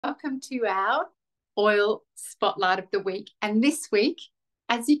Welcome to our oil spotlight of the week. And this week,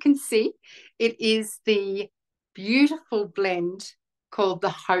 as you can see, it is the beautiful blend called the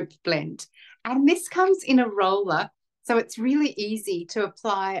Hope Blend. And this comes in a roller, so it's really easy to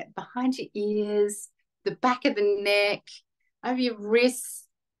apply it behind your ears, the back of the neck, over your wrists,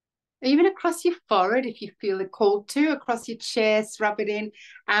 even across your forehead if you feel it called to, across your chest, rub it in.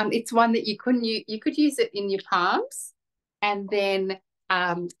 It's one that you could use it in your palms and then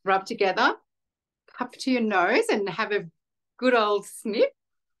rub together, cup to your nose and have a good old snip,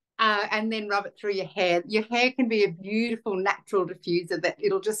 and then rub it through your hair. Your hair can be a beautiful natural diffuser that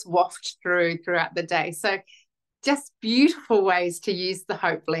it'll just waft throughout the day. So just beautiful ways to use the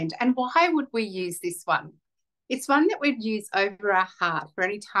Hope Blend. And why would we use this one? It's one that we'd use over our heart for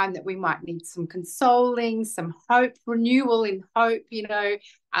any time that we might need some consoling, some hope, renewal in hope,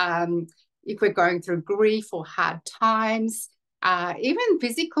 if we're going through grief or hard times, even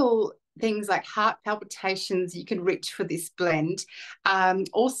physical things like heart palpitations, you can reach for this blend.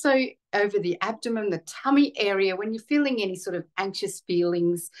 Also over the abdomen, the tummy area, when you're feeling any sort of anxious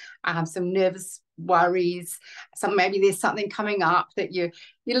feelings, some nervous worries, maybe there's something coming up that you're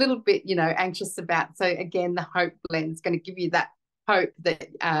a little bit, anxious about. So again, the Hope Blend is going to give you that hope that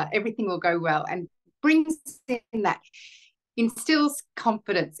everything will go well and brings in that, instills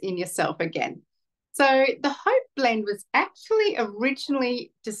confidence in yourself again. So the Hope Blend was actually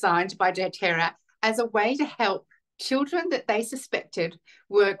originally designed by doTERRA as a way to help children that they suspected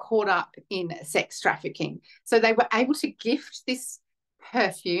were caught up in sex trafficking. So they were able to gift this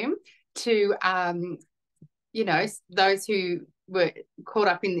perfume to, those who were caught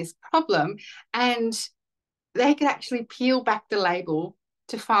up in this problem, and they could actually peel back the label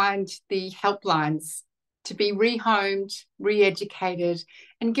to find the helplines to be rehomed, re-educated,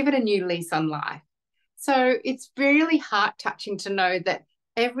 and give it a new lease on life. So it's really heart-touching to know that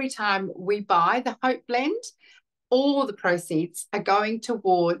every time we buy the Hope Blend, all the proceeds are going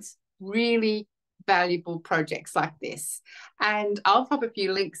towards really valuable projects like this. And I'll pop a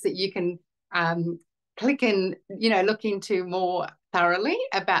few links that you can click and, look into more thoroughly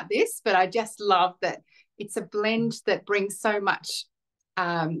about this. But I just love that it's a blend that brings so much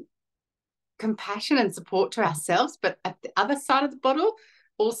compassion and support to ourselves, but at the other side of the bottle,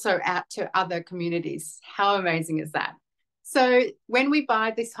 also out to other communities. How amazing is that? So when we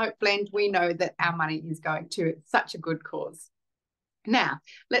buy this Hope Blend, we know that our money is going to such a good cause. Now,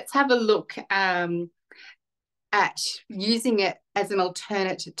 let's have a look at using it as an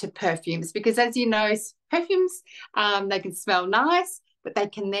alternative to perfumes, because as you know, perfumes, they can smell nice, but they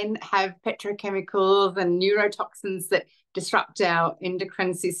can then have petrochemicals and neurotoxins that disrupt our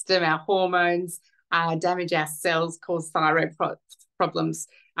endocrine system, our hormones, damage our cells, cause thyroid problems,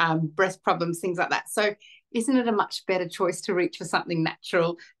 breast problems, things like that. So isn't it a much better choice to reach for something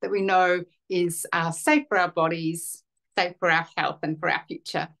natural that we know is safe for our bodies, safe for our health and for our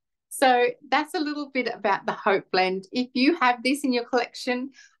future? So that's a little bit about the Hope Blend. If you have this in your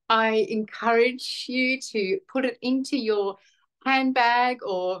collection, I encourage you to put it into your handbag,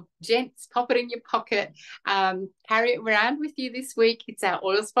 or gents, pop it in your pocket, carry it around with you this week. It's our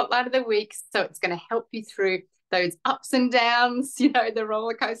oil spotlight of the week, so it's going to help you through those ups and downs, the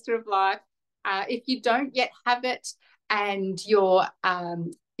roller coaster of life. If you don't yet have it and you're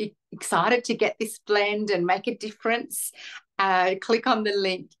excited to get this blend and make a difference, click on the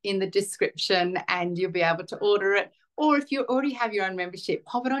link in the description and you'll be able to order it. Or if you already have your own membership,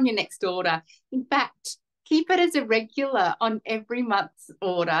 pop it on your next order. In fact, keep it as a regular on every month's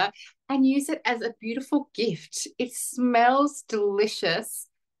order and use it as a beautiful gift. It smells delicious.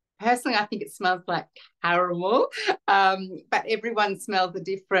 Personally, I think it smells like caramel, but everyone smells a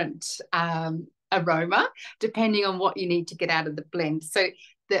different aroma depending on what you need to get out of the blend. So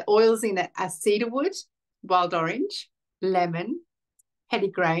the oils in it are cedarwood, wild orange, lemon,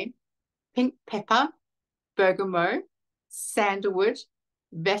 petitgrain, pink pepper, bergamot, sandalwood,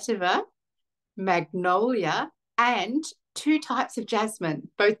 vetiver, magnolia, and 2 types of jasmine,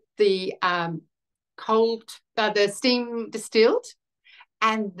 both the the steam distilled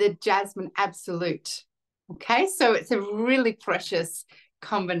and the jasmine absolute. Okay, so it's a really precious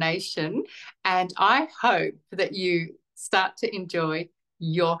combination, and I hope that you start to enjoy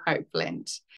your Hope Blend.